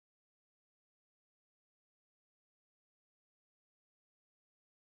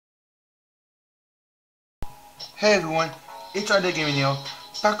Hey everyone, it's our Gaming here,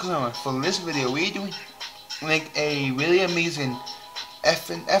 back on for this video. We're doing like a really amazing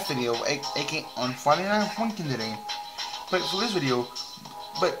Fnf video, aka on Friday Night Funkin' today. But for this video,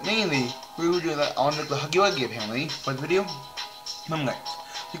 mainly we will do that on the Huggy Wuggy apparently. For the video, guys,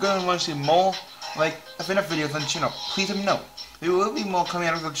 if you're gonna want to see more like Fnf videos on the channel, please let me know. There will be more coming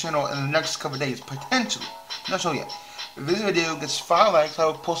out of the channel in the next couple of days, potentially. Not sure yet. If this video gets 5 likes, I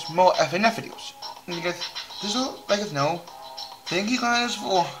will post more Fnf videos. And you guys, just let us know. Thank you guys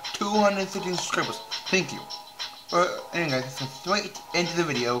for 215 subscribers. Thank you. Anyway, guys, let's get straight into the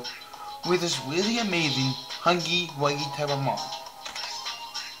video with this really amazing Huggy Wuggy type of mod.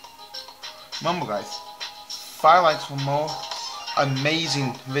 Remember, guys, 5 likes for more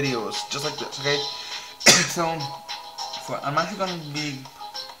amazing videos just like this. Okay, so I'm actually going to be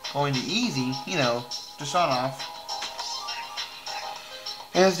going to easy, you know, to start off.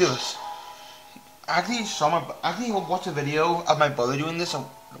 And let's do this. I actually watched a video of my brother doing this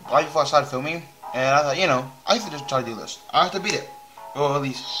right before I started filming, and I thought, you know, I should just try to do this. I have to beat it, or at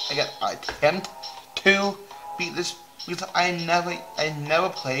least I got attempt to beat this because I never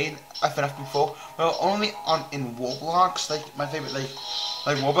played FNF before. Well, only in Roblox, like my favorite like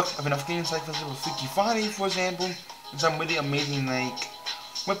Roblox FNF games, like for example Freaky Friday, for example, and some really amazing like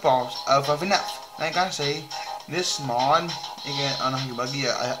rip-offs of FNF. And I gotta say, this mod again on Huggy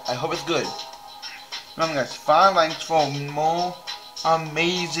Wuggy, I hope it's good. Remember guys, 5 likes for more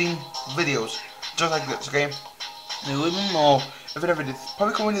amazing videos just like this, okay? There will be more if it ever is.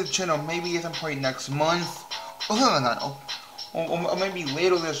 Probably coming to the channel maybe at some point next month or something like that, or maybe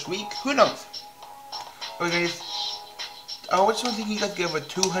later this week, who knows? Okay guys, I just want to thank you guys get over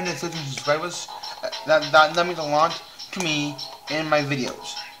 213 subscribers. That means a lot to me in my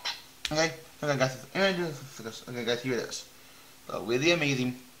videos. Okay? Okay guys, okay guys, here it is. Really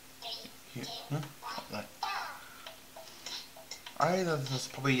amazing. Here. I know this is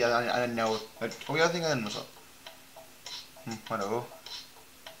probably, I don't know. I think I don't know so. Whatever.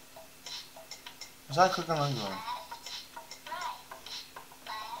 Was I clicking on going?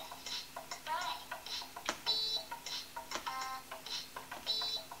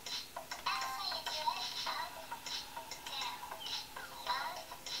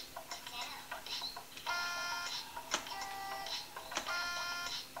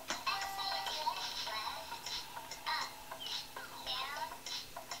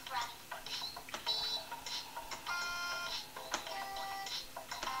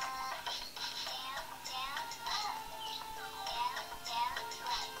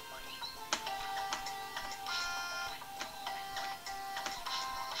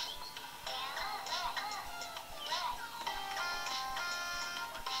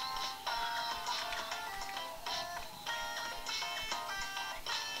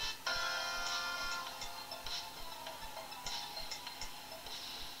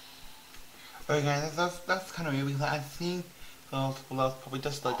 Okay guys, that's kind of weird because I think well, probably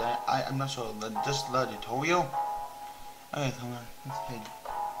just like that. I'm not sure, just the tutorial. Okay, come on, let's head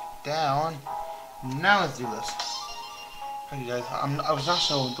down. Now let's do this. Okay guys, I was not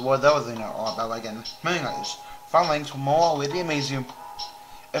sure what that was all about again. Many guys, 5 links for more really amazing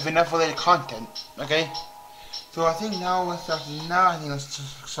if enough related content. Okay, so I think let's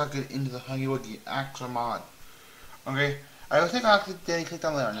just start getting into the Huggy Wuggy actual mod. Okay. I think I accidentally clicked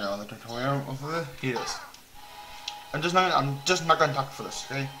on there on the tutorial over here it is. I'm just not gonna talk for this,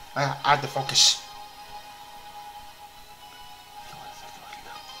 okay? I have to focus.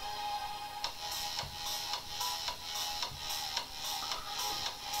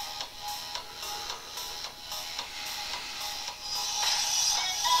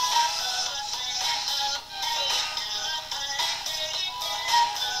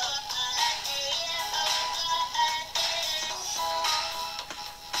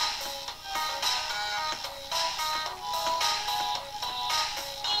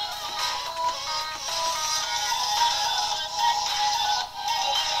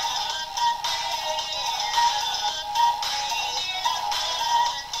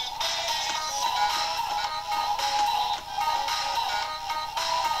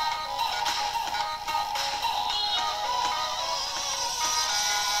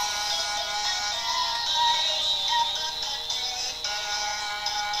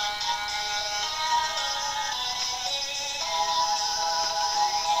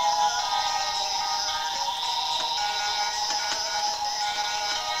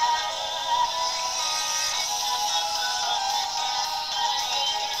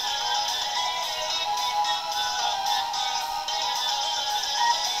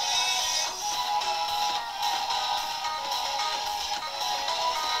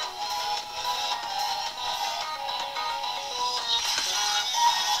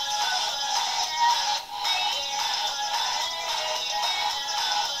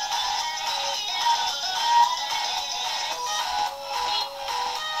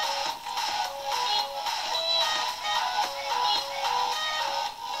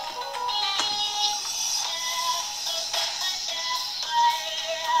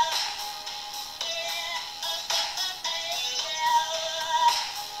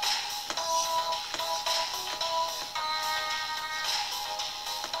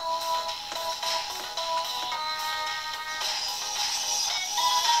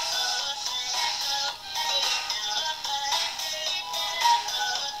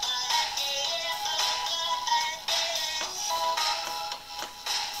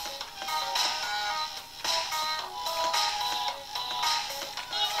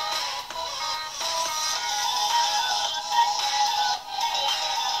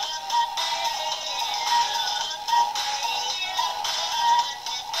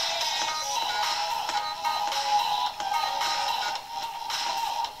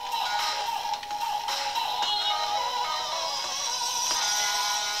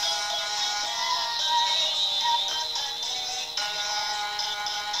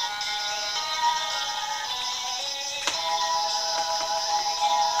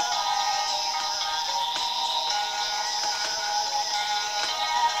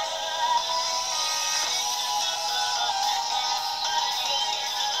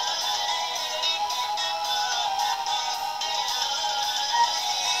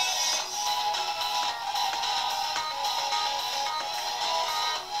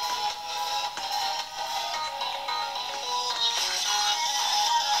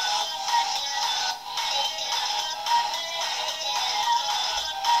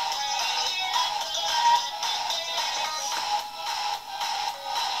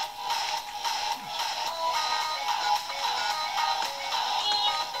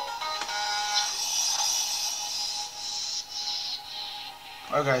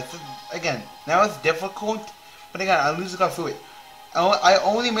 Okay, so again, now it's difficult, but again, I lose got through it. I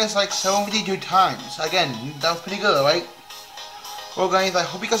only missed like 72 times. Again, that was pretty good, right? Well guys, I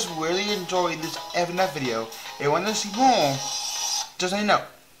hope you guys really enjoyed this Fnf video. If you want to see more, just let me know.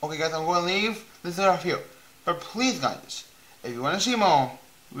 Okay guys, I'm going to leave this video off here. But please guys, if you want to see more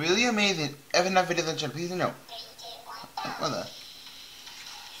really amazing Fnf videos on the channel, please let me know. What the?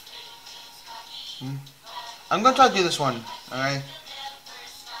 I'm going to try to do this one, alright?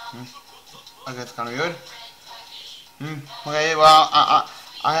 Okay, it's kind of weird. Okay, well,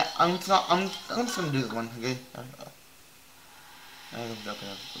 I'm just gonna do this one, okay?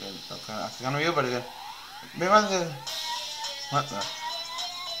 That's kind of weird, but again, maybe I can. What the?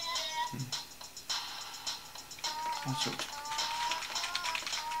 Oh shoot.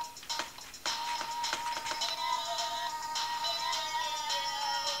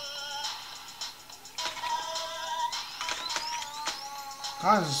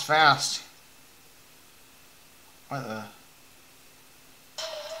 God, this is fast. What the?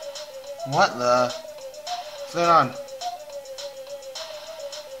 What the? What's going on?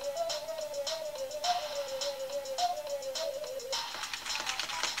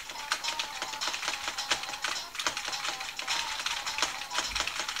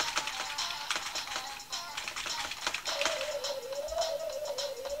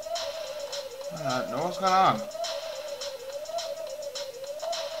 I don't know what's going on.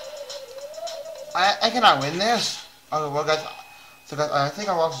 I cannot win this. Okay, well guys, so guys, I think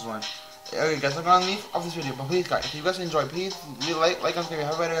I lost this one. Okay guys, I'm gonna leave off this video, but please guys, if you guys enjoyed, please leave like, and subscribe.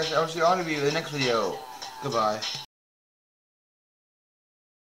 Have a better guys. I'll see all of you in the next video. Goodbye.